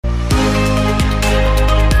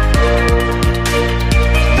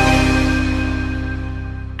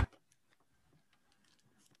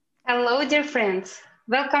Hello, dear friends.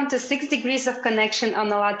 Welcome to 6 Degrees of Connection on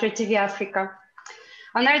ALLATRA TV Africa.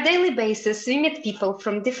 On our daily basis, we meet people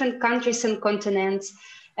from different countries and continents,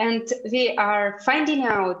 and we are finding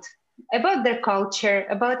out about their culture,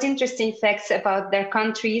 about interesting facts about their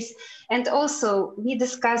countries, and also we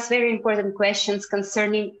discuss very important questions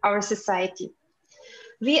concerning our society.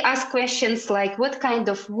 We ask questions like what kind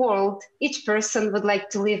of world each person would like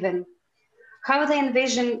to live in, how they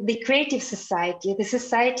envision the creative society, the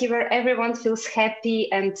society where everyone feels happy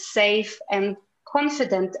and safe and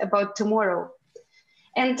confident about tomorrow,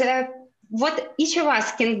 and what each of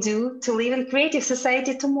us can do to live in creative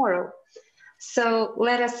society tomorrow. So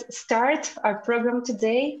let us start our program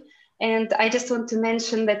today. And I just want to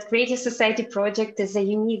mention that Creative Society Project is a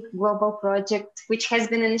unique global project which has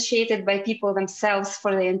been initiated by people themselves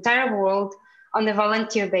for the entire world on a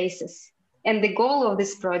volunteer basis. And the goal of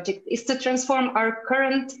this project is to transform our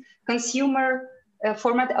current consumer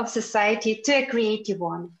format of society to a creative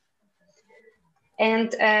one.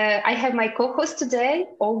 And I have my co-host today,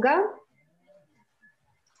 Olga.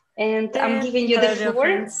 And I'm giving you the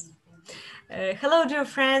floor. Hello, dear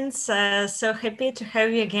friends. So happy to have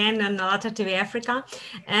you again on ALLATRA TV Africa.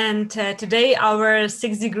 And today our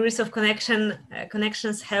 6 degrees of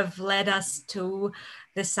connections have led us to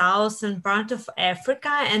the southern part of Africa,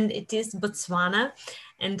 and it is Botswana.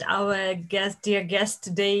 And our dear guest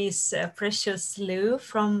today is Precious Lou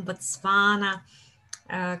from Botswana.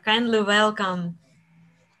 Kindly welcome.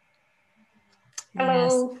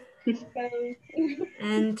 Hello. Yes.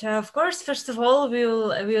 And of course, first of all, we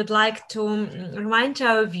would like to remind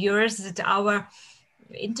our viewers that our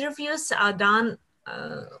interviews are done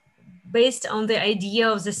based on the idea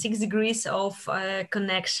of the 6 degrees of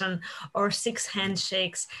connection or 6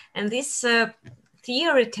 handshakes. And this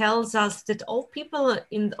theory tells us that all people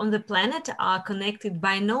on the planet are connected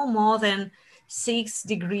by no more than 6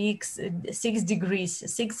 degrees,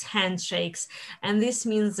 6 handshakes. And this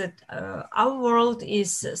means that our world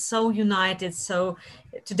is so united. So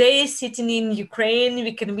today, sitting in Ukraine,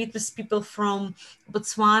 we can meet with people from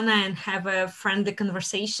Botswana and have a friendly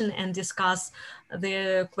conversation and discuss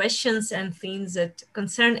the questions and things that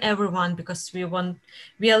concern everyone, because we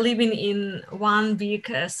are living in one big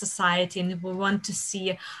society, and we want to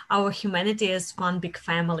see our humanity as one big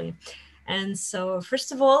family. And so,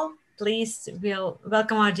 first of all, please, we'll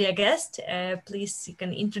welcome our dear guest. Please, you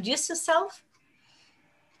can introduce yourself.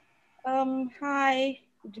 Hi,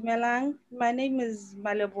 Dumelang. My name is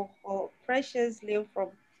Malebogo Precious Leo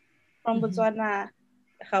from Botswana,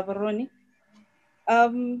 Gaborone.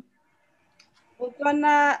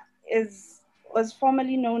 Botswana was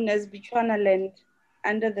formerly known as Bechuanaland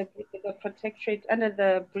under the protectorate, under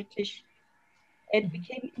the British. It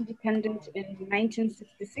became independent in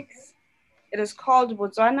 1966. It is called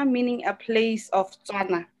Botswana, meaning a place of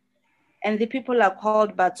Tswana, and the people are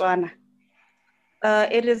called Batswana.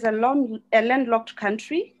 It is a landlocked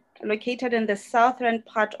country located in the southern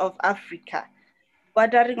part of Africa,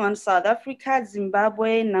 bordering on South Africa,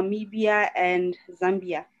 Zimbabwe, Namibia, and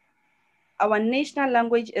Zambia. Our national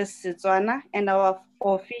language is Setswana, and our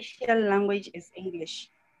official language is English.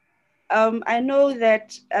 I know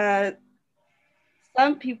that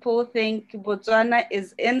some people think Botswana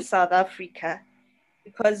is in South Africa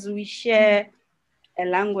because we share a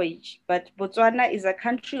language, but Botswana is a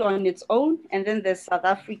country on its own, and then there's South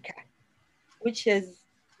Africa, which is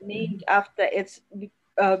named after its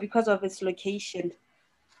because of its location.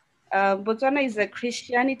 Botswana is a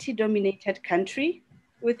Christianity-dominated country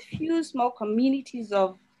with few small communities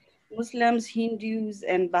of Muslims, Hindus,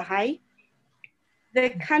 and Baha'i.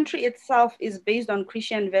 The country itself is based on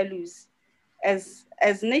Christian values, as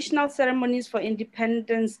national ceremonies for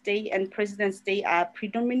Independence Day and President's Day are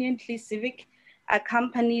predominantly civic,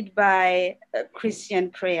 accompanied by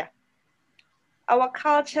Christian prayer. Our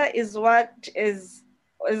culture is what is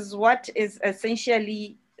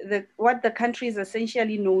essentially what the country is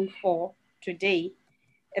essentially known for today.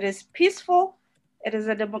 It is peaceful. It is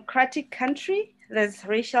a democratic country. There's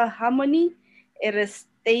racial harmony. It is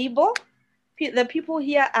stable. The people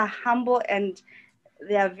here are humble and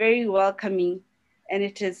they are very welcoming, and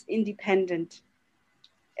it is independent.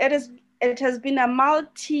 It has been a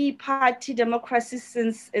multi-party democracy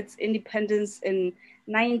since its independence in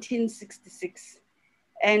 1966.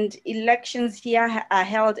 And elections here are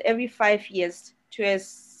held every 5 years to a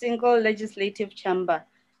single legislative chamber,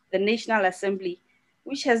 the National Assembly,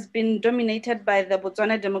 which has been dominated by the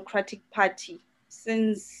Botswana Democratic Party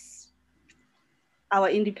since our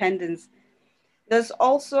independence. There's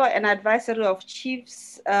also an advisory of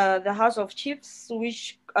chiefs, the House of Chiefs,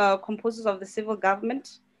 which composes of the civil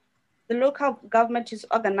government. The local government is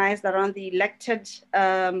organized around the elected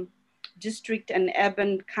district and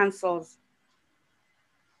urban councils,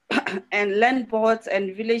 and land boards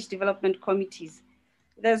and village development committees.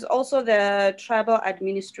 There's also the tribal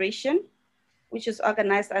administration, which is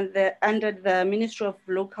organized under the Ministry of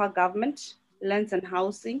Local Government, Lands and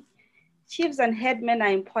Housing. Chiefs and headmen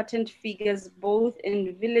are important figures both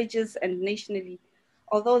in villages and nationally,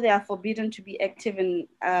 although they are forbidden to be active in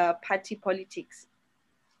party politics.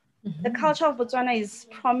 Mm-hmm. The culture of Botswana is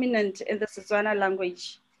prominent in the Setswana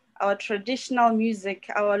language. Our traditional music,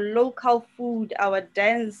 our local food, our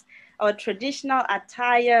dance, our traditional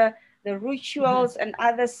attire, the rituals and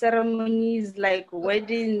other ceremonies like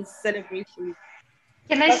weddings, celebrations.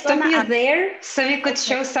 Can I stop you there so we could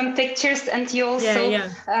show some pictures and you also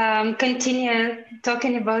continue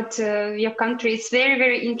talking about your country? It's very,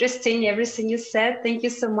 very interesting, everything you said. Thank you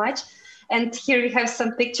so much. And here we have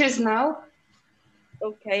some pictures now.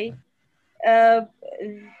 Okay. On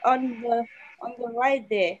the right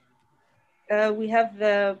there, we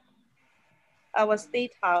have our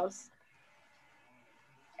state house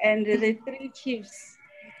and the three chiefs.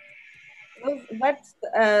 That's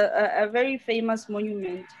a very famous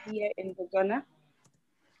monument here in Botswana.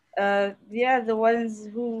 They are the ones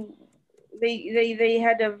who they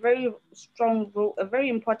had a very strong role, a very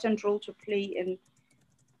important role to play in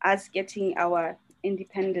us getting our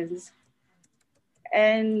independence.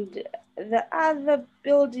 And the other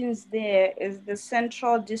buildings there is the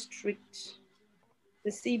Central District, the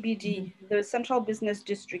CBD, the Central Business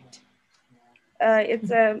District.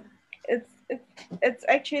 It's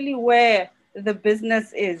actually where the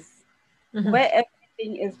business is, where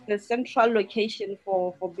everything is, the central location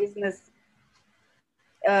for business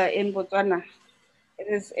in Botswana. It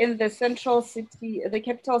is in the central city, the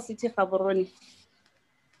capital city, Gaborone.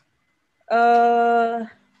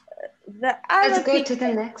 Let's go to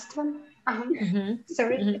the next one.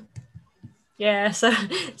 Sorry. Yeah,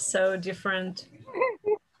 so different.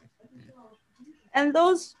 And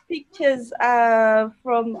those pictures are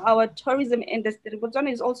from our tourism industry.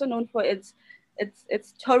 Botswana is also known for its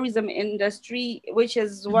tourism industry, which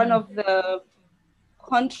is one of the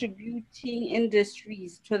contributing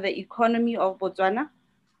industries to the economy of Botswana.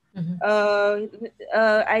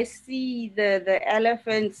 I see the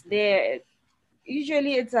elephants there.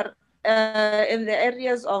 Usually it's in the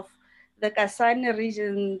areas of the Kasane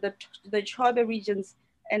region, the Chobe regions,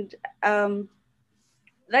 and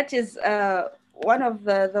that is one of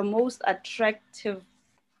the most attractive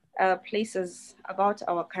places about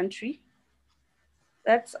our country.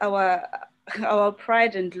 That's our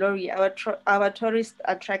pride and glory, our tourist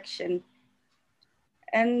attraction.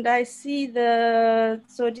 And I see the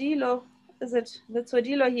Tsodilo, is it the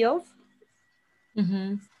Tsodilo Hills?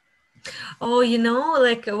 Oh,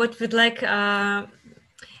 like what would like, I'm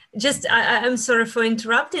sorry for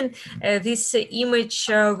interrupting. This image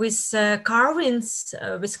with carvings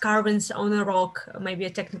on a rock. Maybe a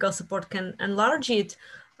technical support can enlarge it.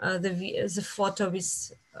 The photo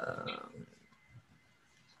with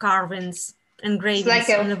carvings, engravings like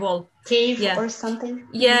on the wall. Cave or something.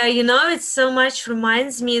 Yeah, it so much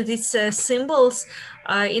reminds me of these symbols.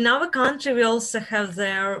 In our country, we also have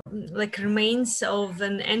the remains of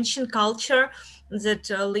an ancient culture that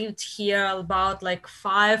lived here about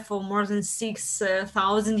 5 or more than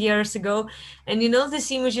 6,000 years ago. And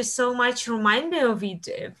this images so much remind me of it.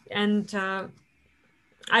 And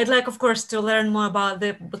I'd like, of course, to learn more about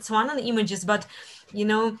the Botswanan images, but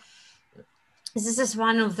this is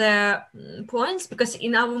one of the points, because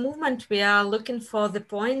in our movement we are looking for the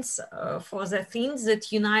points for the things that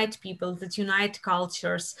unite people, that unite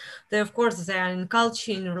cultures. They, of course, they are in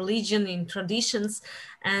culture, in religion, in traditions,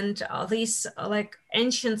 and these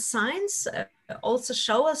ancient signs also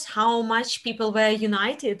show us how much people were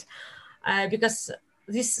united, because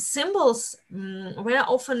these symbols were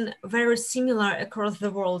often very similar across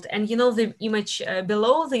the world. And the image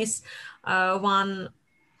below this one,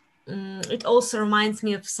 it also reminds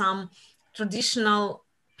me of some traditional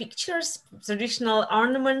pictures, traditional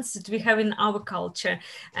ornaments that we have in our culture.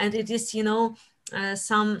 And it is,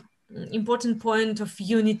 some important point of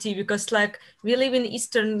unity, because we live in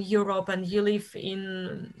Eastern Europe and you live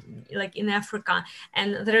in Africa,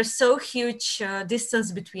 and there is so huge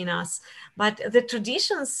distance between us. But the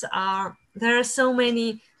traditions there are so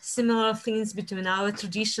many similar things between our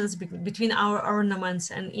traditions, between our ornaments,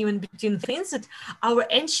 and even between things that our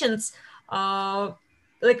ancients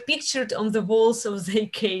pictured on the walls of their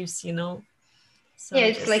caves, So yeah,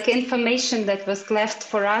 it's like information that was left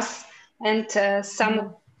for us, and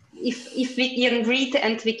if we can read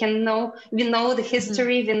and we know the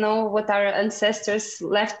history, we know what our ancestors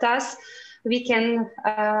left us, we can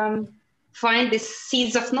find these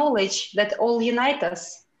seeds of knowledge that all unite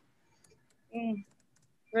us.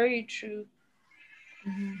 Very true.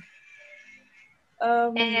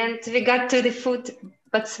 And we got to the food,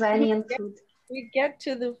 Botswanian food. We get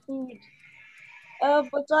to the food.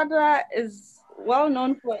 Botswana is well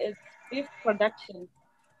known for its beef production.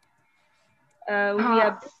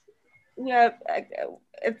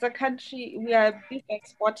 It's a country, we are beef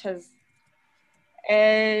exporters.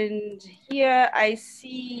 And here I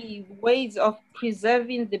see ways of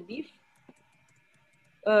preserving the beef.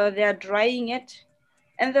 They are drying it.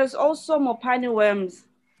 And there's also mopane worms.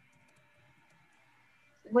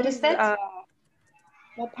 What is that?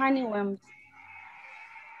 Mopane worms.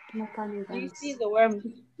 Mopane worms. Do you see the worms?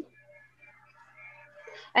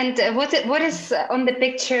 And what is on the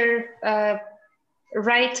picture,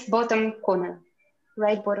 right bottom corner?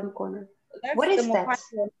 Right bottom corner. What is that?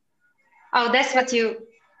 Oh, that's what you...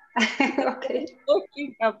 Okay.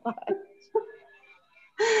 Talking about.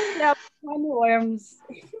 Yeah, mopane worms.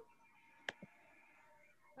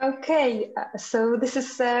 Okay, so this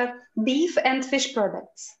is beef and fish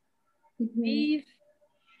products. Beef,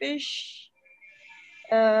 fish,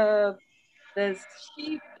 there's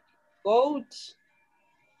sheep, goat,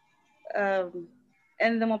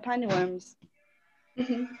 and the mopane worms.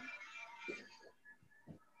 And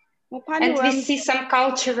we see some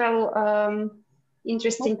cultural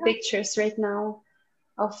interesting pictures right now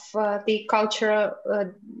of the cultural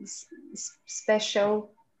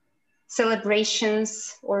special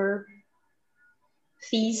celebrations or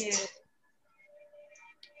feast.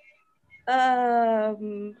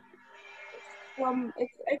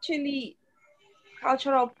 It's actually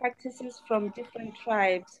cultural practices from different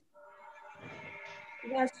tribes.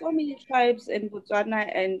 There are so many tribes in Botswana,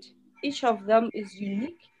 and each of them is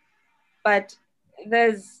unique, but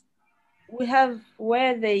we have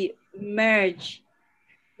where they merge.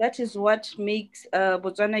 That is what makes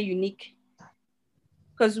Botswana unique,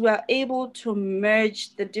 because we are able to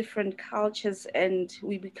merge the different cultures and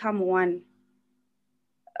we become one.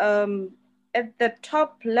 At the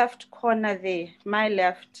top left corner there, my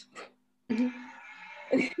left,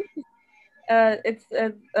 it's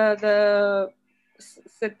the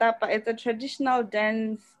Setapa. It's a traditional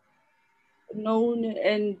dance known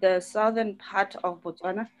in the southern part of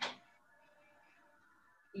Botswana.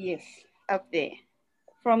 Yes, up there.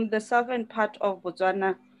 From the southern part of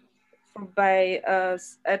Botswana, by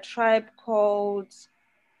a tribe called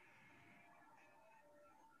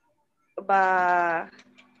how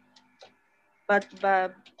do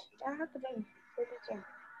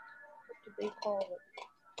they call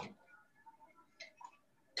it?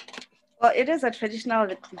 Well, it is a traditional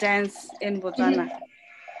dance in Botswana.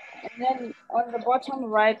 And then on the bottom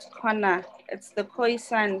right corner, it's the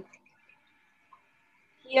Khoisan.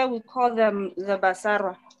 Here we call them the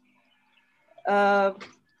Basara.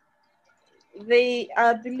 They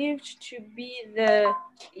are believed to be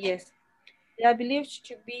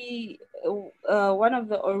one of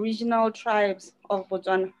the original tribes of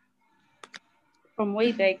Botswana. From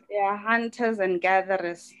way back, they are hunters and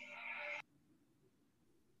gatherers.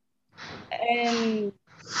 And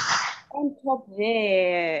on top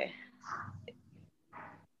there,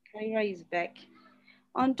 Kyra is back.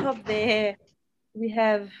 On top there, we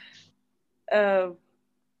have a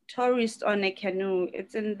tourist on a canoe.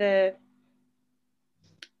 It's in the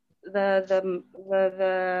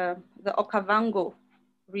Okavango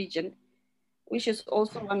region, which is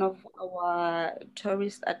also one of our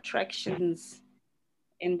tourist attractions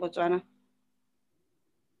in Botswana.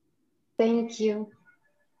 Thank you.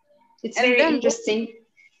 It's very interesting.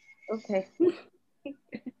 Okay.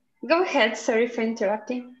 Go ahead. Sorry for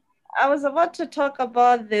interrupting. I was about to talk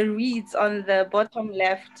about the reeds on the bottom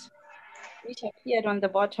left, which appeared on the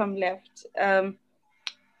bottom left.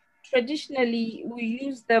 Traditionally, we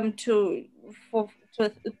use them to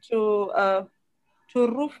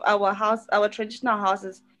roof our traditional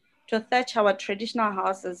houses, to thatch our traditional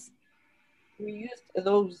houses. We used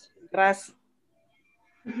those grass.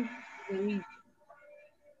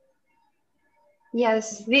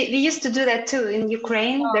 Yes, we used to do that too in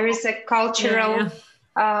Ukraine. There is a cultural.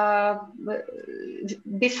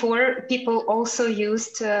 Before, people also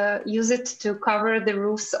use it to cover the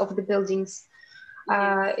roofs of the buildings.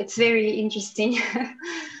 It's very interesting.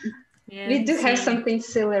 We do have something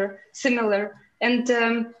similar. And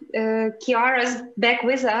Kiara's back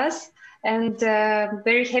with us, and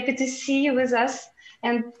very happy to see you with us.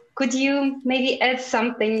 And could you maybe add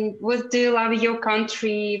something? What do you love your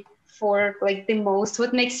country for, like, the most?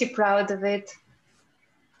 What makes you proud of it?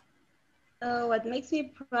 What makes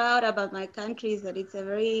me proud about my country is that it's a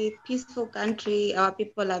very peaceful country. Our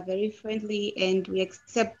people are very friendly and we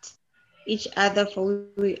accept each other for who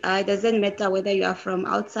we are. It doesn't matter whether you are from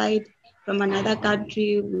outside from another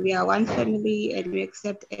country. We are one family and we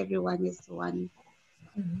accept everyone as one.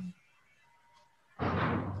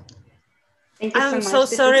 Thank you so I'm much. so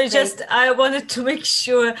This is sorry. great. Just I wanted to make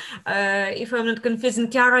sure if I'm not confusing.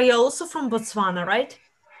 Kiara, you're also from Botswana, right?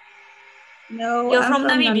 No, You're I'm from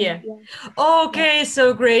from Namibia. Namibia. Okay,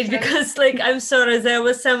 so great. Sorry. Because I'm sorry, there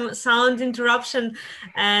was some sound interruption,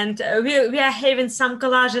 and we are having some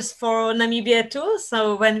collages for Namibia too.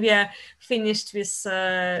 So when we are finished with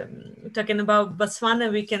talking about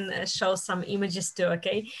Botswana, we can show some images too.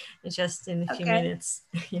 Okay, just in a few Okay. minutes.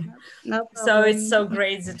 Yeah. No So it's so problem.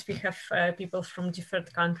 great that we have people from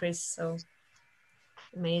different countries. So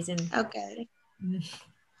amazing. Okay.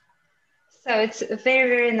 So it's very,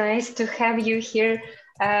 very nice to have you here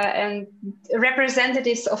and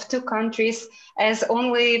representatives of two countries, as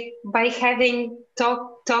only by having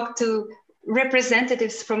talk to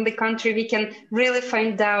representatives from the country, we can really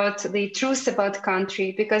find out the truth about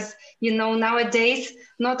country, because, you know, nowadays,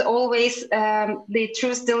 not always the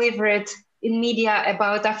truth delivered in media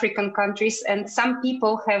about African countries, and some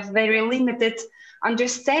people have very limited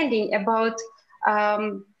understanding about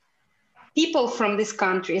people from these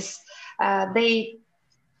countries. They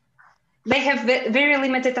have very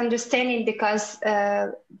limited understanding because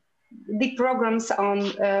the programs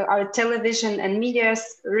on our television and media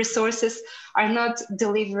resources are not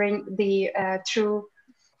delivering the true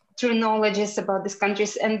knowledges about these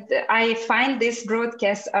countries. And I find these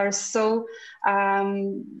broadcasts are so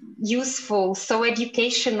useful, so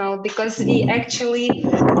educational, because we actually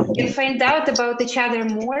can find out about each other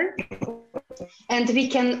more, and we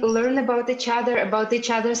can learn about each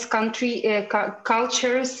other's country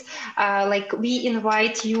cultures. Like, we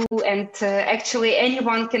invite you, and actually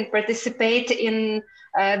anyone can participate in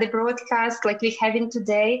the broadcast like we're having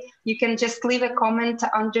today. You can just leave a comment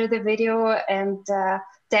under the video and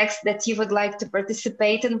text that you would like to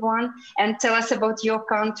participate in one, and tell us about your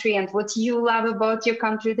country and what you love about your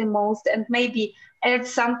country the most, and maybe add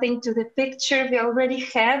something to the picture we already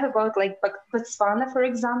have about, like, Botswana, for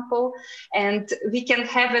example. And we can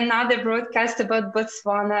have another broadcast about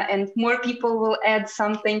Botswana, and more people will add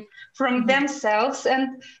something from themselves,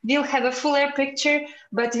 and we'll have a fuller picture,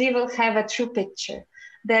 but we will have a true picture.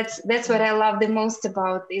 That's what I love the most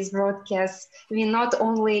about these broadcasts. We not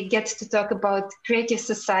only get to talk about creative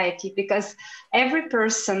society, because every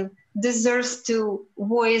person deserves to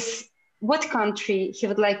voice what country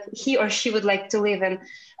he or she would like to live in,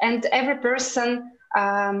 and every person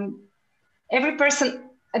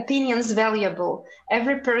opinion is valuable.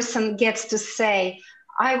 Every person gets to say,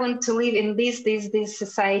 I want to live in this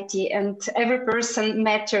society, and every person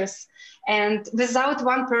matters. And without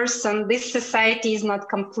one person, this society is not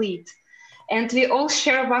complete. And we all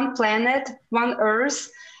share one planet, one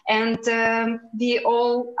Earth, and we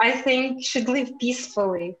all, I think, should live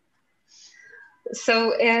peacefully.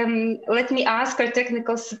 So let me ask our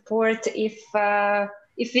technical support if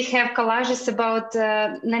we have collages about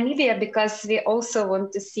Namibia, because we also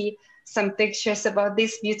want to see some pictures about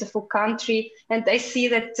this beautiful country. And I see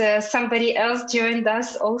that somebody else joined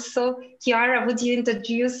us also. Kiara, would you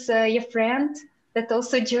introduce your friend that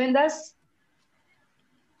also joined us?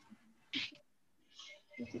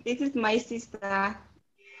 This is my sister.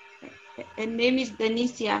 Her name is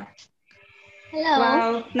Denicia. Hello.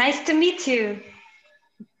 Wow, nice to meet you.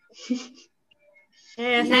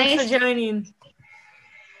 Yeah, thanks for joining.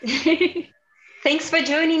 Thanks for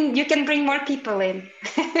joining. You can bring more people in.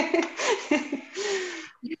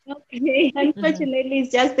 Okay, unfortunately,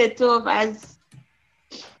 it's just the two of us.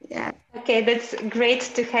 Yeah. Okay, that's great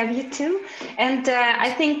to have you too. And I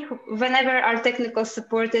think whenever our technical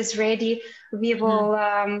support is ready, we will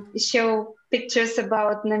show pictures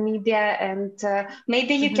about Namibia, and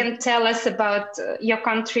maybe you can tell us about your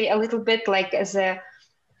country a little bit, like as a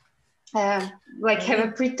have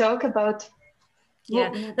a pre-talk about. Yeah,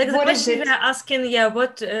 like the question we are asking,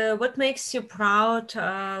 what makes you proud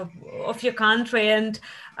of your country, and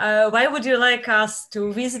why would you like us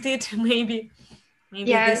to visit it? Maybe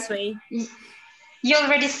this way. You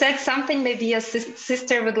already said something. Maybe your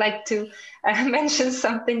sister would like to mention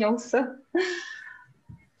something also.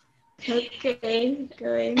 Okay,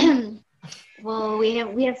 going. Well, we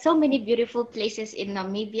have so many beautiful places in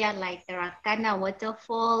Namibia, like the Rakana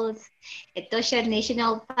Waterfalls, Etosha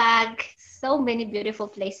National Park, so many beautiful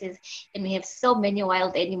places, and we have so many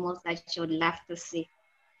wild animals that you would love to see.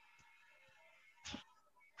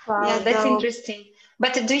 Wow, yeah, that's interesting.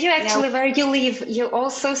 But do you actually, where you live, you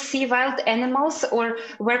also see wild animals, or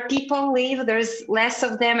where people live, there's less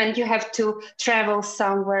of them and you have to travel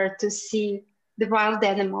somewhere to see the wild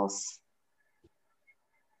animals?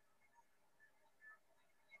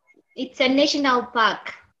 It's a national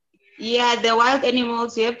park. Yeah, the wild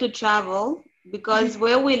animals, you have to travel because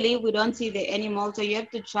where we live, we don't see the animals. So you have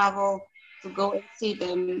to travel to go and see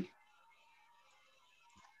them.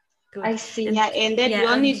 Good. I see. Yeah, and that we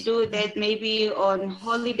Yeah, only and do that maybe on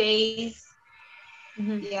holidays.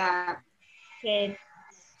 mhm, Yeah. Okay.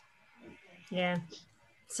 yeah.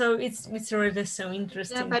 So it's really so Yeah,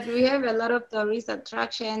 interesting. but we have a lot of tourist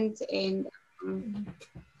attractions and Mhm.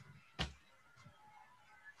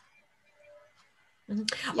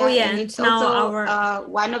 Oh yeah, yeah, and and it's now also our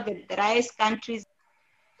one of the driest countries,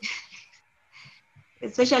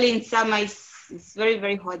 especially in summer. It's very,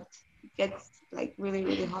 very hot. It gets like really,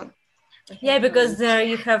 really hot. yeah, because there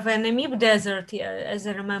you have a Namib desert, yeah, as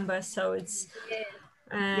I remember. So it's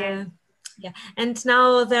Yes. yeah, and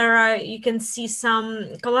now there are you can see some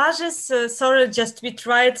collages. Sorry, just we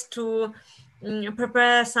tried to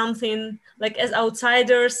prepare something like as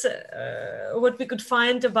outsiders, what we could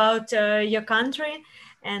find about your country,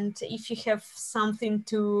 and if you have something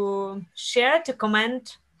to share, to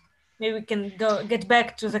comment, maybe we can go get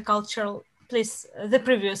back to the cultural. Please, the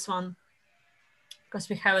previous one because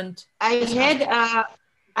we haven't I discussed. had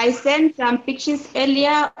I sent some pictures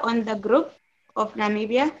earlier on the group of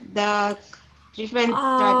Namibia, the different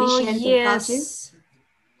Oh traditions and cultures. yes.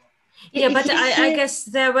 Yeah, but Yes, I yes. guess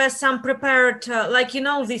there were some prepared, like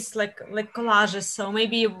these like collages. So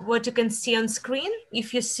maybe what you can see on screen,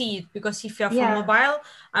 if you see it, because if you're from Yeah. mobile,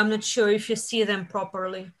 I'm not sure if you see them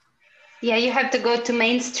properly. Yeah, you have to go to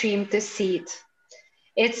mainstream to see it.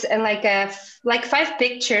 It's like 5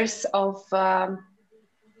 pictures of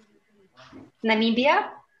Namibia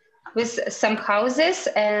with some houses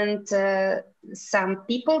and some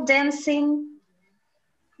people dancing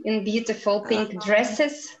in beautiful pink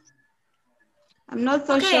dresses. I'm not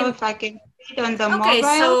so sure Okay, if I can see it on the okay,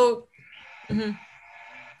 mobile. so mhm.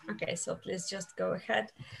 Okay, so please just go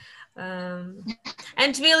ahead. Um,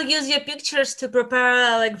 and we'll use your pictures to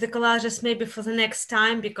prepare like the collages maybe for the next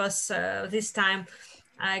time because this time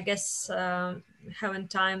I guess haven't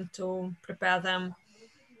time to prepare them.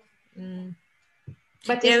 Mm.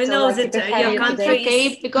 But Yeah, it's we so know lucky that to have your you No, it's country today. okay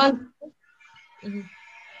is. because Mhm.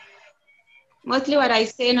 mostly what I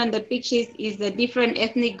send on the pictures is the different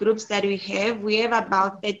ethnic groups that we have. We have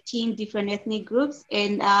about 13 different ethnic groups,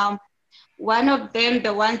 and one of them,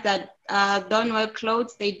 the ones that don't wear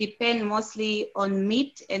clothes, they depend mostly on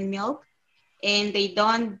meat and milk, and they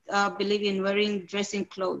don't believe in wearing dressing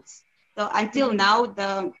clothes. So until Mhm. now,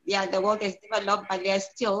 the world has developed, but they are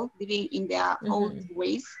still living in their old Mhm.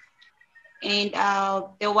 ways. And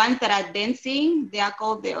the ones that are dancing, they are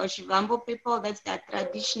called the Oshivambo people. That's their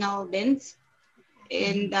traditional dance.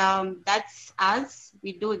 And that's us.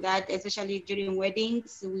 We do that, especially during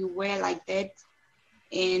weddings. We wear like that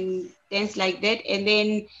and dance like that. And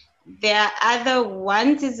then there are other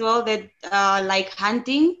ones as well that like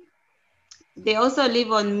hunting. They also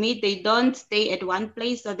live on meat. They don't stay at one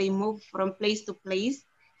place, so they move from place to place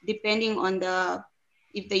depending on the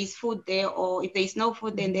if there is food there, or if there is no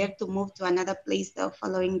food, then they have to move to another place the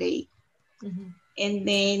following day. Mhm. And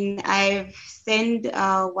then I've sent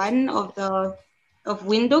one of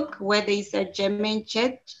Windhoek where there is a German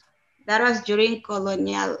church. That was during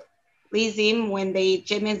colonialism when the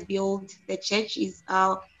Germans built the church. Is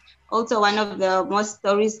also one of the most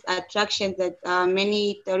tourist attractions that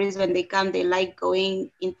many tourists when they come they like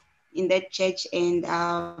going in that church and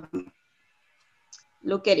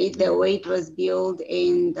look at it the way it was built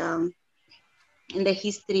and the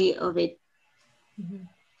history of it.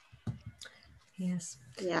 Yes.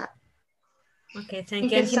 Yeah. Okay, thank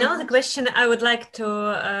Thank you. you And so the much. question I would like to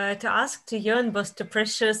ask to you and both to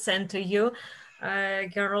Precious and to you,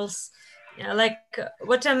 girls,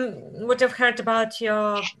 what I've heard about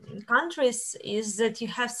your countries is that you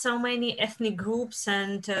have so many ethnic groups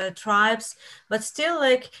and tribes, but still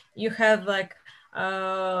like you have like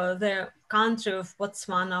the country of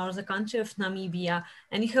Botswana or the country of Namibia,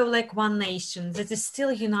 and you have like one nation that is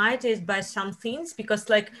still united by some things because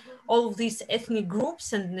like all of these ethnic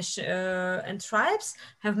groups and tribes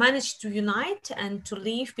have managed to unite and to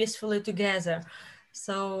live peacefully together.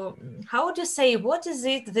 So, how would you say what is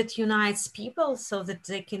it that unites people so that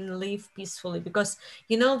they can live peacefully? Because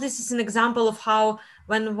this is an example of how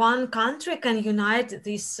when one country can unite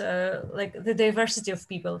this like the diversity of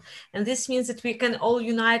people, and this means that we can all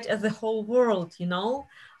unite as the whole world,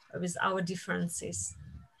 with our differences.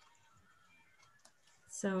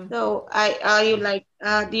 So. So are you like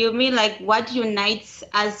do you mean like what unites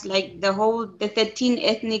us like the 13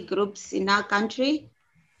 ethnic groups in our country?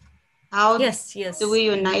 How Yes, do yes. we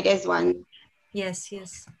unite as one? Yes,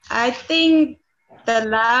 yes. I think The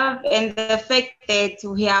love and the fact that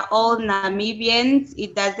we are all Namibians,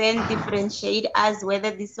 it doesn't differentiate us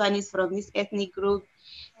whether this one is from this ethnic group,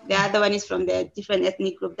 the other one is from the different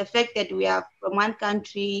ethnic group. The fact that we are from one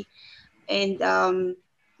country and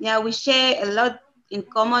yeah, we share a lot in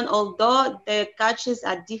common, although the cultures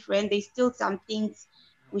are different, there's still some things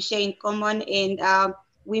we share in common, and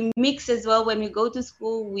we mix as well. When we go to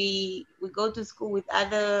school, we go to school with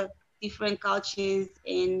other different cultures,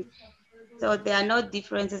 and so there are no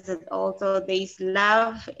differences at all. So there is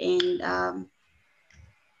love, and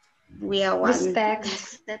we are one. Respect.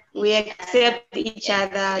 We accept each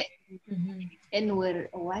other. Mm-hmm. And we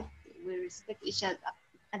respect each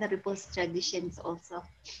other people's traditions also.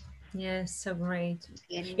 Yes, so great.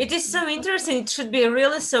 And It is so interesting. It should be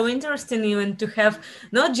really so interesting even to have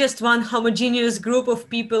not just one homogeneous group of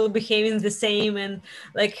people behaving the same and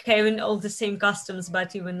like having all the same customs,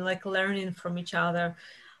 but even like learning from each other.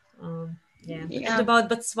 Yeah. Yeah. And about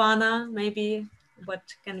Botswana, maybe what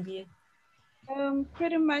can be?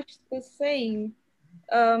 Pretty much the same.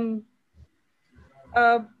 The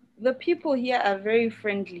people here are very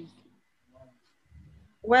friendly.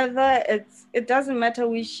 Whether it doesn't matter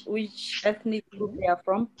which ethnic group they are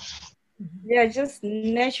from, they are just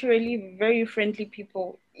naturally very friendly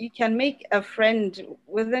people. You can make a friend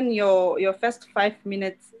within your first 5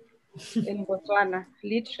 minutes in Botswana,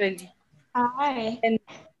 literally. Hi.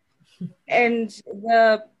 And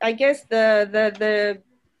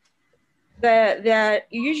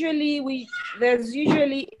there's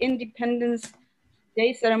usually Independence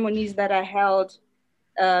Day ceremonies that are held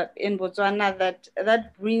in Botswana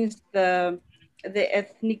that brings the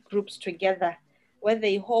ethnic groups together, where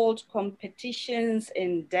they hold competitions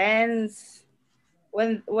in dance,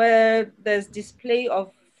 where there's display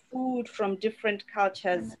of food from different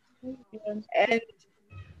cultures, and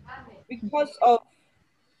because of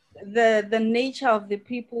the nature of the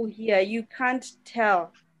people here, you can't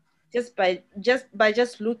tell just by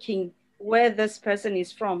looking where this person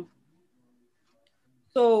is from.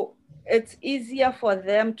 So it's easier for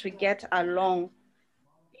them to get along.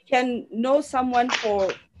 You can know someone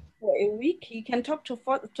for a week. You can talk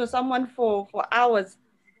to someone for hours,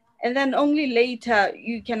 and then only later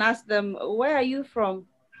you can ask them, "Where are you from?"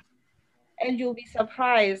 And you'll be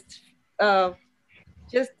surprised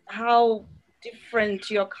just how different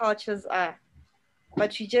your cultures are.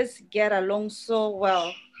 But you just get along so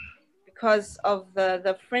well because of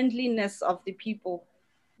the friendliness of the people.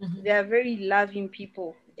 Mm-hmm. They are very loving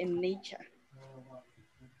people in nature.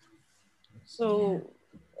 So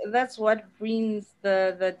that's what brings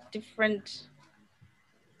the different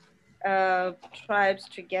tribes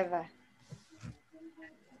together.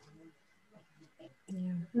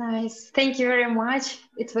 Yeah. Nice. Thank you very much.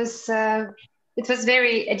 It was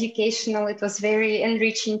very educational. It was very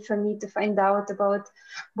enriching for me to find out about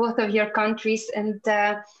both of your countries. And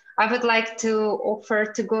I would like to offer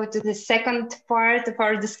to go to the second part of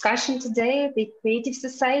our discussion today, the Creative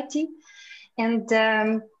Society. And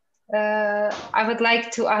I would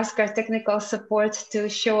like to ask our technical support to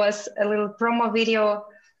show us a little promo video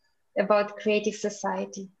about Creative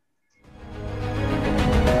Society.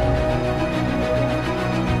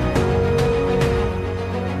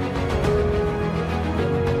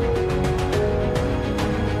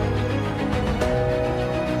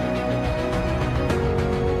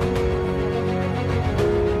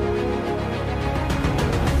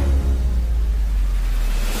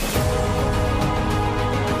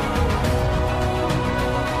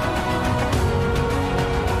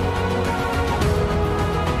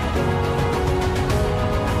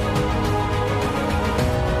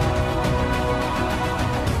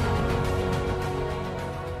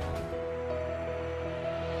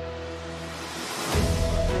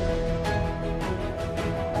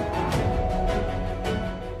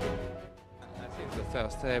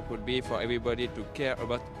 Step would be for everybody to care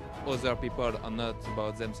about other people and not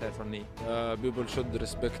about themselves only. People should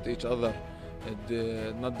respect each other,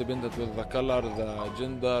 not dependent with the color, the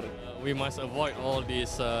gender. We must avoid all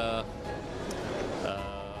this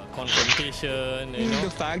confrontation.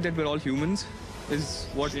 The fact that we're all humans is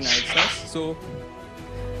what unites us. So,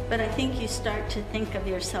 but I think you start to think of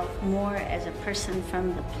yourself more as a person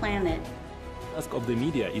from the planet. The task of the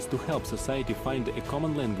media is to help society find a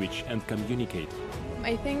common language and communicate.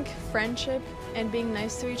 I think friendship and being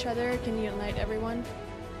nice to each other can unite everyone.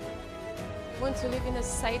 I want to live in a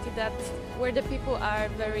society where the people are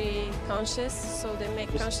very conscious, so they make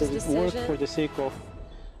conscious decisions. Work for the sake of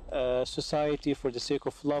society, for the sake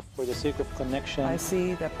of love, for the sake of connection. I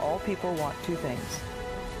see that all people want two things: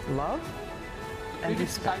 love and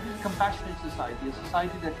respect. A compassionate society, a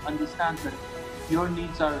society that understands that your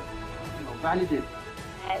needs are, validate.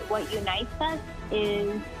 What unites us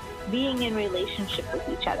is being in relationship with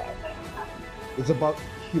each other. It's about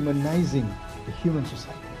humanizing the human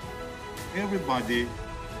society. Everybody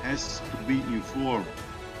has to be informed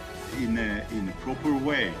in a proper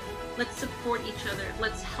way. Let's support each other.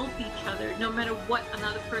 Let's help each other, no matter what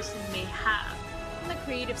another person may have. In the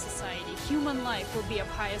creative society, human life will be of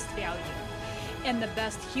highest value, and the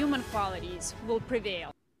best human qualities will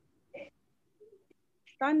prevail.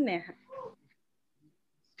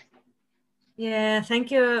 Yeah,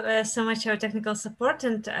 thank you so much for technical support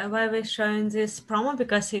and why we're showing this promo,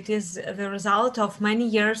 because it is the result of many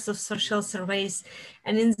years of social surveys.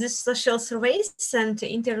 And in these social surveys and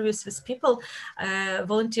interviews with people,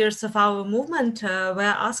 volunteers of our movement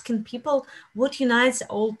were asking people what unites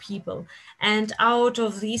all people. And out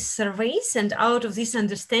of these surveys and out of this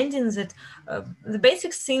understanding that the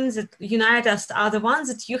basic things that unite us are the ones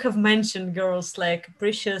that you have mentioned, girls, like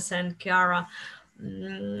Precious and Chiara.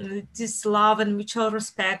 This love and mutual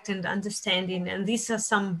respect and understanding, and these are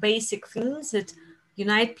some basic things that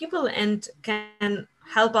unite people and can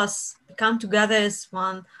help us come together as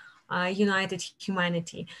one united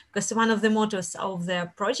humanity. Because one of the mottos of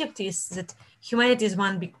the project is that humanity is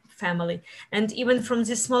one big family, and even from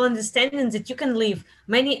this small understanding that you can live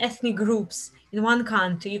many ethnic groups in one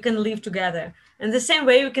country, you can live together. And the same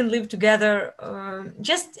way we can live together,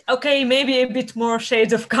 just, okay, maybe a bit more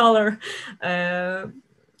shades of color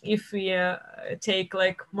if we take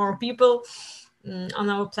like more people on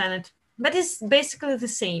our planet, but it's basically the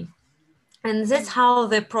same. And that's how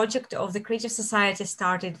the project of the Creative Society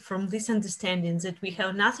started, from this understanding that we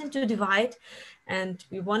have nothing to divide and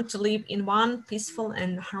we want to live in one peaceful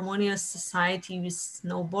and harmonious society with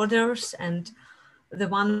no borders, and the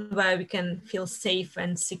one where we can feel safe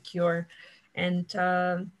and secure. And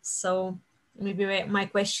so maybe my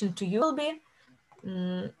question to you will be,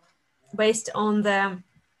 based on the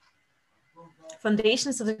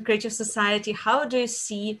foundations of the Creative Society, how do you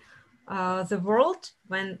see the world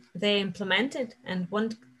when they implement it, and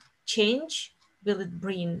what change will it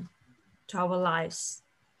bring to our lives?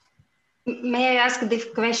 May I ask this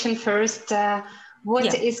question first?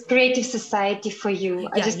 What is Creative Society for you?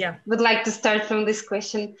 I just would like to start from this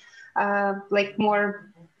question, like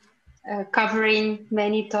more covering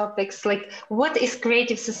many topics. Like, what is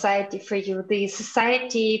Creative Society for you? The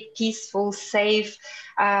society, peaceful, safe.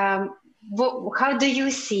 How do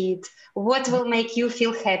you see it? What will make you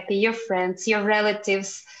feel happy? Your friends, your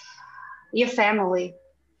relatives, your family?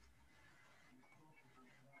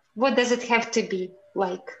 What does it have to be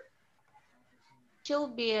like? It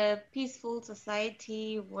should be a peaceful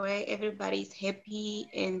society where everybody is happy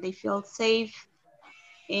and they feel safe.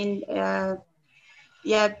 And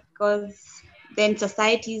because then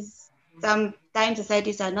sometimes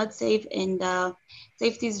societies are not safe, and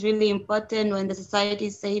safety is really important. When the society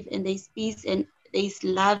is safe and there's peace and there's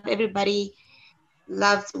love, everybody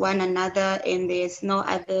loves one another, and there's no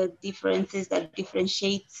other differences that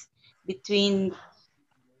differentiates between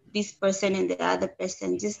this person and the other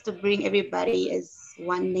person, just to bring everybody as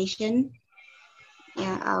one nation.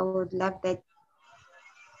 Yeah, I would love that.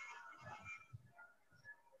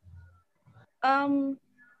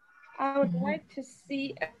 I would like to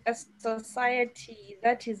see a society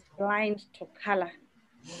that is blind to color,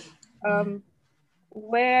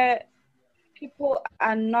 where people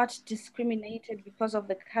are not discriminated because of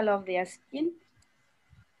the color of their skin,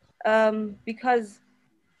 because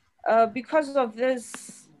of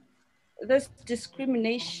this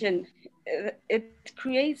discrimination, it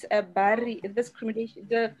creates a barrier. This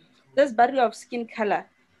barrier of skin color.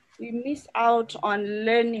 We miss out on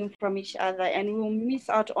learning from each other, and we will miss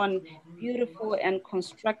out on beautiful and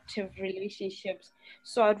constructive relationships.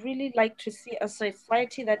 So I'd really like to see a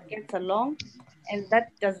society that gets along and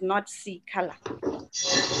that does not see color.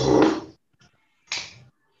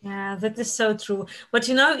 Yeah, that is so true. But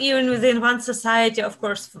you know, even within one society, of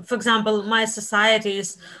course, for example, my society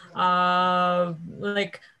is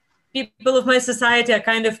like, people of my society are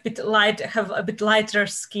kind of have a bit lighter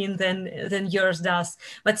skin than yours does.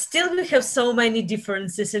 But still we have so many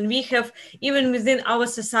differences, and we have, even within our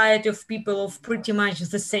society of people of pretty much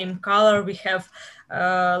the same color, we have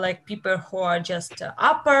like people who are just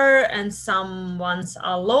upper and some ones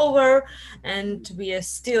are lower, and we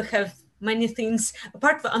still have many things.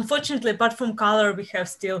 Unfortunately, apart from color, we have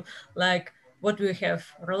still like, what we have,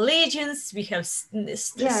 religions, we have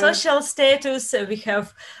social status, we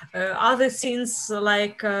have other things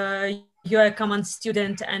like you are a common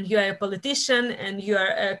student and you are a politician and you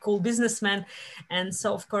are a cool businessman. And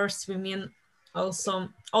so, of course, we mean also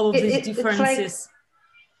all of these differences.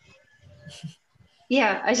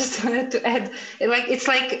 Yeah, I just wanted to add, it's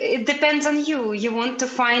like it depends on you. You want to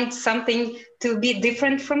find something to be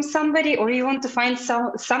different from somebody, or you want to find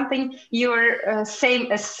something you're same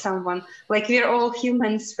as someone. Like, we're all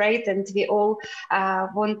humans, right? And we all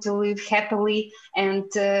want to live happily, and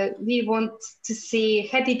we want to see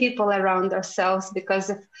happy people around ourselves, because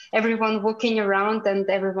if everyone walking around and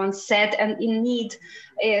everyone's sad and in need,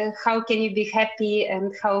 how can you be happy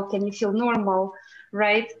and how can you feel normal,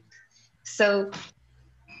 right? So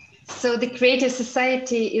the creative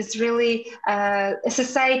society is really a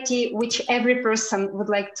society which every person would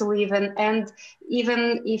like to live in. And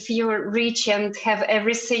even if you're rich and have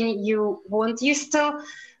everything you want, you still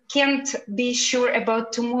can't be sure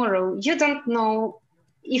about tomorrow. You don't know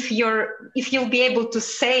if you'll be able to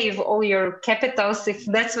save all your capitals, if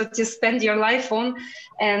that's what you spend your life on,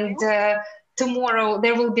 and tomorrow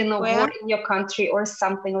there will be no war in your country or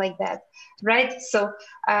something like that. Right? So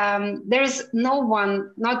there is no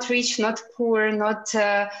one, not rich, not poor, not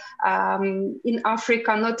in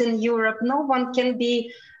Africa, not in Europe. No one can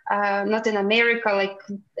be, not in America, like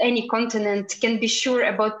any continent, can be sure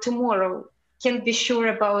about tomorrow, can be sure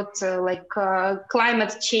about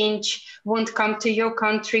climate change won't come to your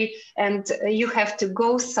country, and you have to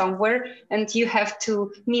go somewhere and you have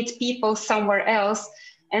to meet people somewhere else.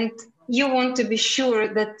 And you want to be sure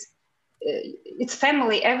that it's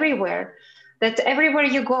family everywhere, that everywhere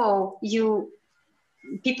you go,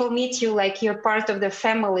 people meet you like you're part of the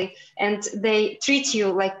family, and they treat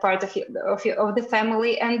you like part of the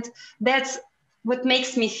family. And that's what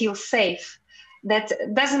makes me feel safe. That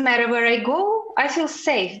doesn't matter where I go, I feel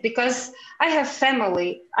safe because I have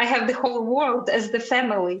family. I have the whole world as the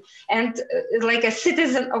family, and like a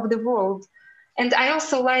citizen of the world. And I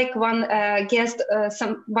also like one guest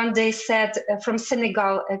one day said from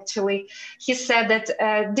Senegal, actually, he said that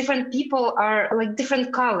different people are like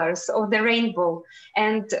different colors of the rainbow.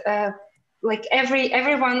 And like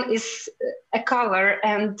everyone is a color.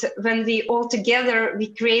 And when we all together,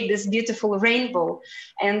 we create this beautiful rainbow.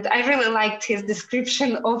 And I really liked his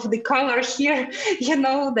description of the color here,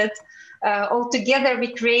 that all together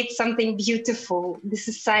we create something beautiful, the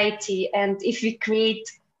society. And if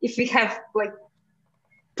we have like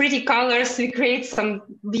pretty colors, we create some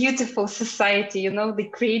beautiful society, the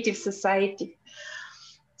creative society.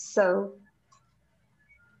 So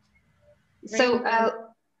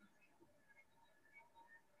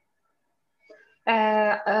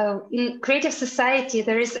in creative society,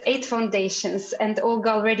 there is 8 foundations, and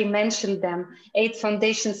Olga already mentioned them, 8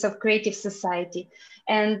 foundations of creative society.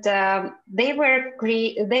 And they were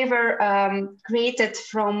created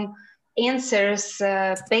from answers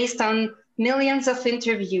based on millions of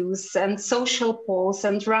interviews and social polls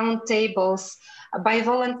and round tables by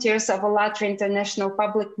volunteers of ALLATRA International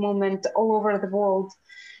Public Movement all over the world.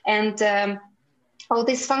 And all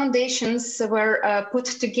these foundations were put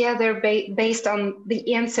together based on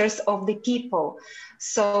the answers of the people.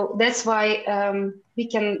 So that's why we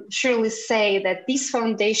can surely say that these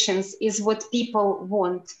foundations is what people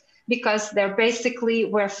want, because they're basically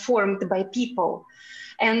were formed by people.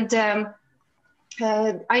 And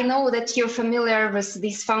I know that you're familiar with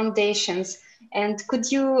these foundations, and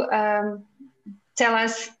could you tell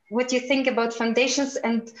us what you think about foundations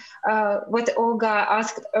and what Olga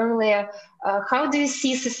asked earlier, how do you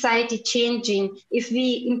see society changing if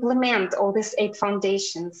we implement all these 8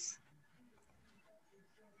 foundations?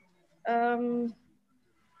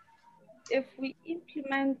 If we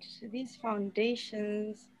implement these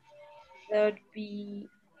foundations, there would be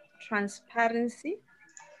transparency,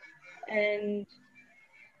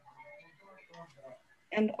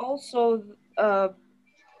 and also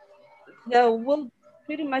there will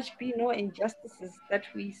pretty much be no injustices that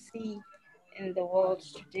we see in the world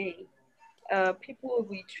today. People will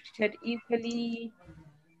be treated equally.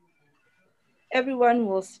 Everyone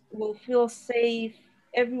will feel safe.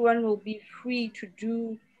 Everyone will be free to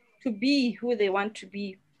be who they want to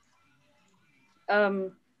be.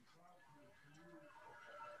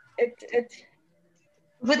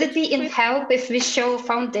 Would it be in help if we show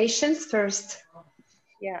foundations first?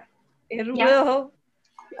 Yeah, it will.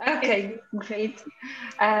 Okay, great.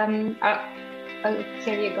 Here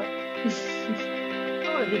you go.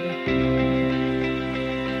 Oh,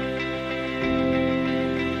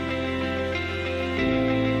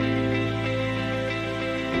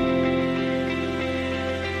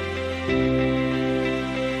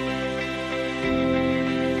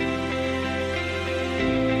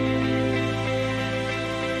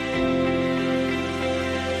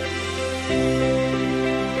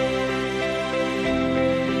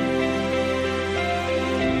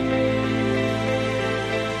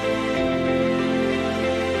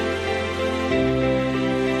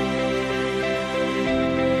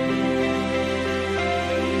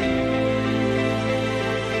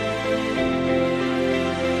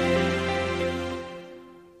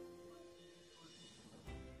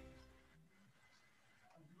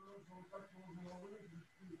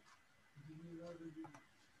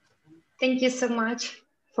 Thank you so much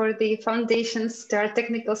for the foundations, to our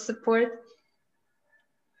technical support.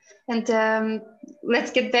 And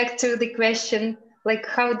let's get back to the question, like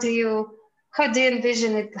how do you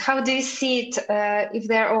envision it? How do you see it if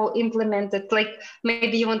they're all implemented? Like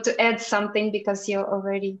maybe you want to add something because you're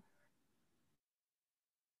already.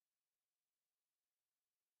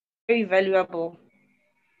 Very valuable.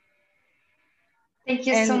 Thank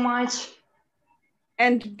you so much.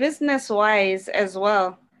 And business-wise as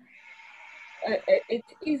well,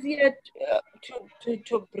 it's easier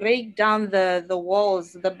to break down the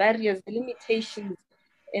walls, the barriers, the limitations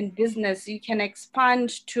in business. You can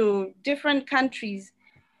expand to different countries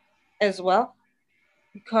as well,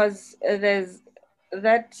 because there's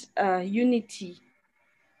that unity,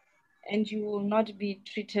 and you will not be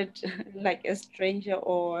treated like a stranger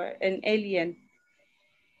or an alien,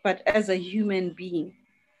 but as a human being.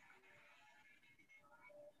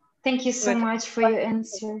 Thank you so much for your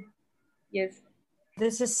answer. Yes.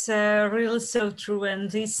 This is really so true, and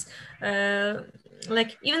this,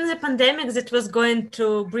 like even the pandemic that was going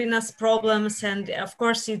to bring us problems, and of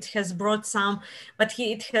course it has brought some, but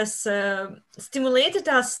it has stimulated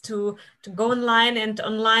us to go online, and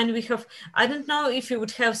online we have, I don't know if we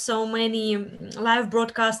would have so many live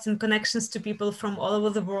broadcasts and connections to people from all over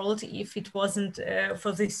the world if it wasn't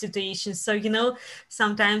for this situation. So, you know,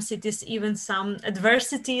 sometimes it is even some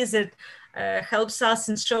adversity that helps us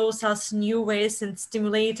and shows us new ways and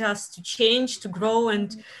stimulate us to change, to grow,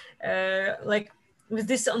 and like with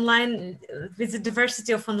this online, with the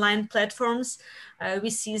diversity of online platforms, we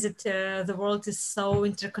see that the world is so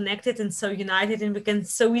interconnected and so united, and we can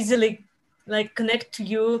so easily like connect to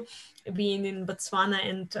you being in Botswana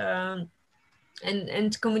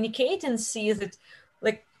and communicate and see that,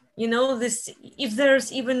 like, you know, this, if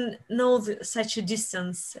there's even such a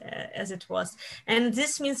distance as it was. And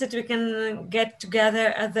this means that we can get together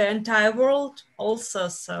at the entire world also.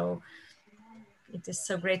 So it is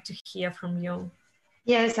so great to hear from you.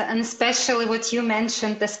 Yes, and especially what you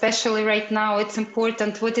mentioned, especially right now, it's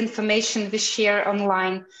important what information we share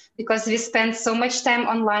online, because we spend so much time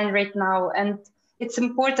online right now, and it's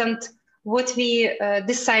important what we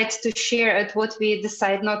decide to share and what we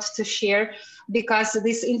decide not to share, because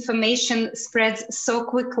this information spreads so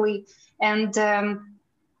quickly, and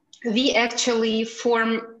we actually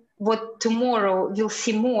form what tomorrow we'll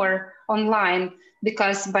see more online,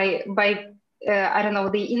 because by I don't know,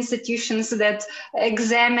 the institutions that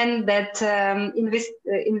examine, that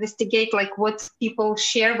investigate like what people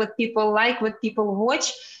share, what people like, what people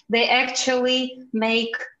watch, they actually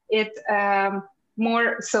make it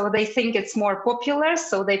more, so they think it's more popular,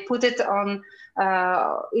 so they put it on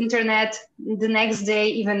internet the next day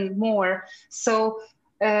even more. So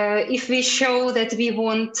if we show that we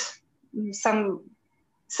want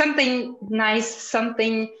something nice,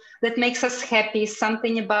 something that makes us happy,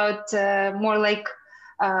 something about more like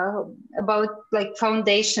about like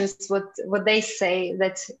foundations, what they say,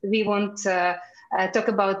 that we want to talk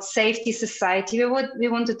about safety society, we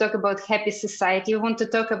want to talk about happy society, we want to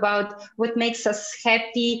talk about what makes us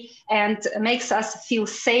happy and makes us feel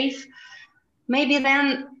safe. Maybe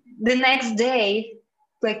then the next day,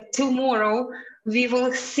 like tomorrow, we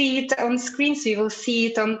will see it on screens, we will see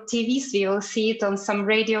it on TVs, we will see it on some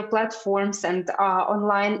radio platforms and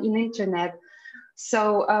online in internet.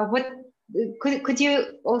 So what could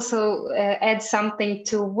you also add something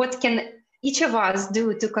to what can each of us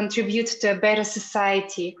do to contribute to a better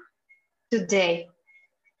society today?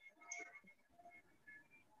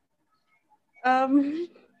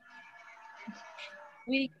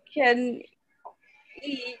 We can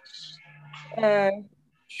each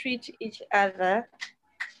treat each other,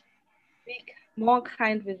 be more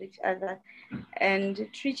kind with each other, and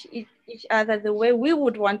treat each other the way we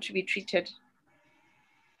would want to be treated.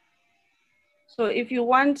 So if you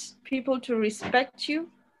want people to respect you,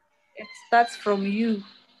 it starts from you.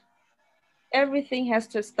 Everything has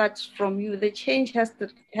to start from you. The change has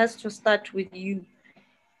to start with you.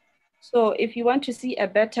 So if you want to see a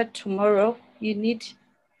better tomorrow, you need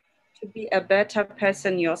to be a better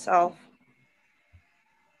person yourself.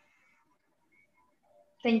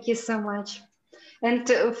 Thank you so much. And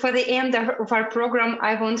for the end of our program,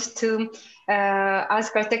 I want to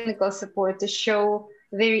ask our technical support to show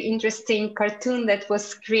a very interesting cartoon that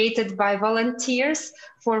was created by volunteers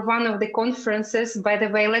for one of the conferences. By the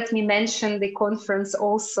way, let me mention the conference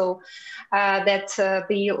also, that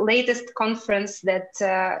the latest conference that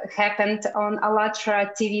happened on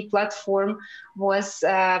ALLATRA TV platform was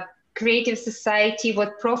creative society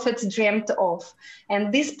what prophets dreamt of.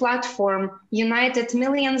 And this platform united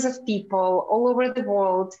millions of people all over the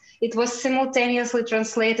world. It was simultaneously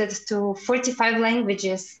translated to 45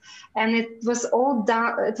 languages, and it was all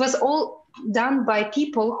done by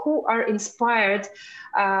people who are inspired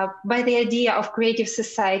by the idea of creative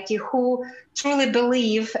society, who truly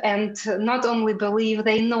believe, and not only believe,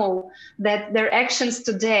 they know that their actions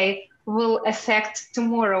today will affect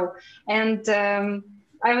tomorrow. And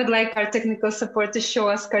I would like our technical support to show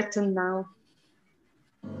us cartoon now.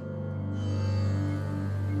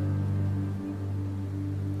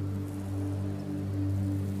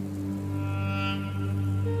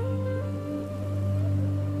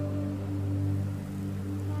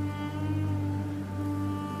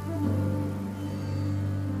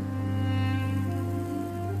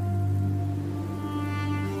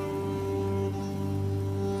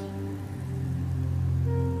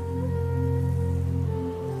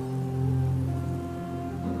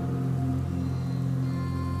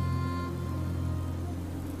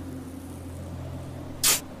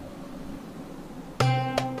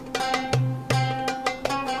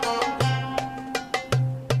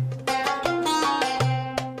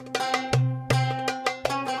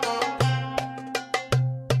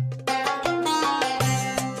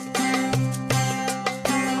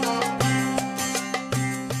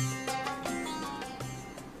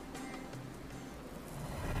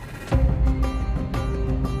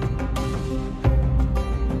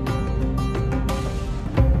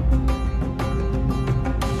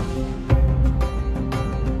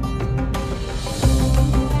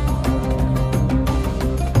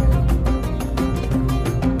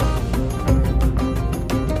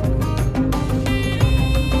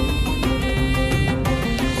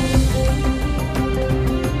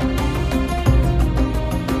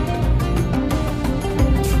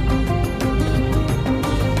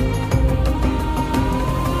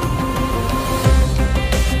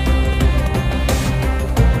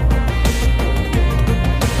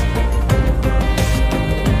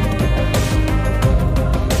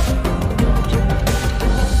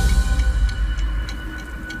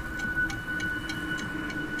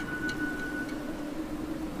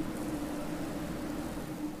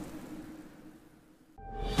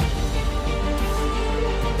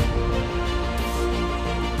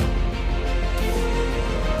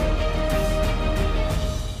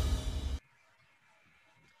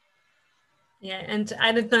 Yeah, and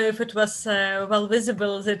I don't know if it was well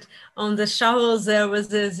visible that on the shovels there was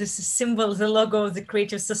this symbol, the logo of the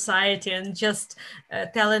Creative Society, and just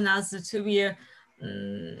telling us that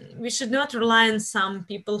we should not rely on some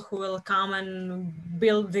people who will come and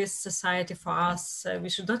build this society for us. We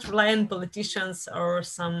should not rely on politicians or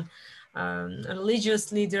some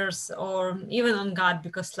religious leaders or even on God,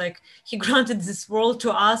 because like he granted this world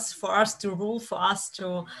to us, for us to rule, for us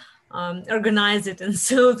to organize it. And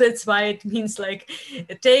so that's why it means like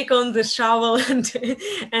take on the shovel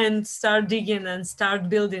and start digging and start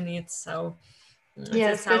building it. So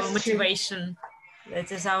yes, that's our motivation. That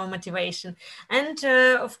is our motivation. And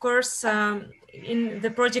of course, in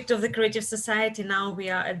the project of the Creative Society, now we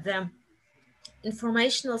are at the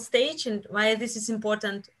informational stage. And why this is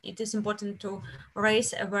important, it is important to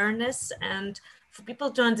raise awareness and for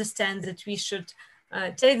people to understand that we should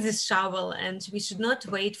take this shovel and we should not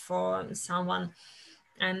wait for someone.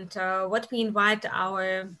 And what we invite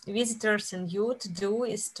our visitors and you to do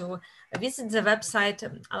is to visit the website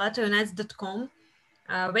allatounites.com.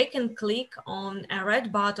 We can click on a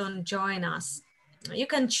red button, join us. You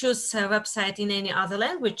can choose a website in any other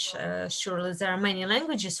language. Surely there are many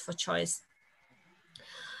languages for choice.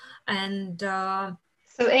 And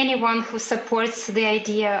so anyone who supports the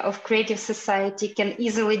idea of Creative Society can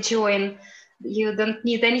easily join. You don't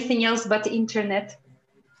need anything else but internet.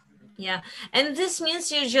 Yeah, and this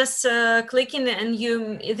means you just click in and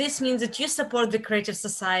this means that you support the Creative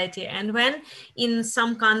Society. And when in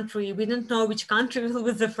some country, we don't know which country will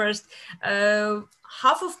be the first,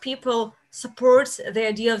 half of people support the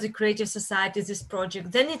idea of the Creative Society, this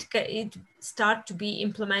project, then it start to be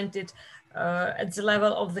implemented at the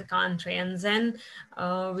level of the country. And then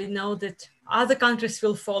we know that other countries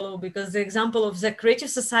will follow, because the example of the Creative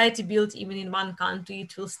Society built even in one country,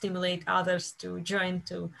 it will stimulate others to join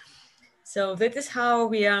too. So that is how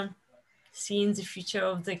we are seeing the future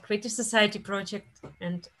of the Creative Society project.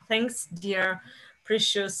 And thanks, dear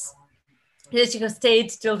Precious, that you have stayed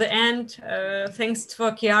till the end. Thanks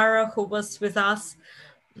for Chiara, who was with us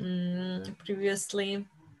previously.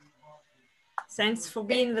 Thanks for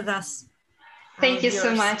being with us. Thank you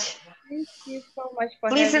so much. Thank you so much for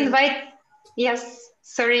Please having invite Yes,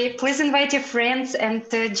 sorry. Please invite your friends and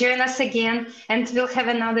join us again. And we'll have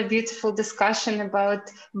another beautiful discussion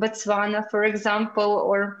about Botswana, for example,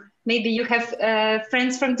 or maybe you have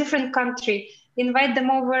friends from different country. Invite them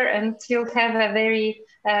over and we'll have a very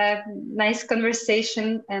nice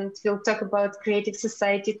conversation, and we'll talk about creative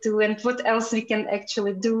society too, and what else we can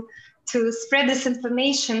actually do to spread this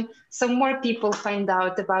information so more people find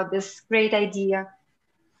out about this great idea.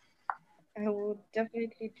 I will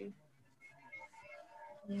definitely do.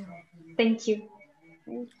 Yeah. Thank you.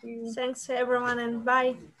 Thank you. Thanks everyone, and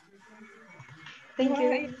bye. Thank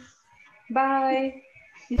you. Bye.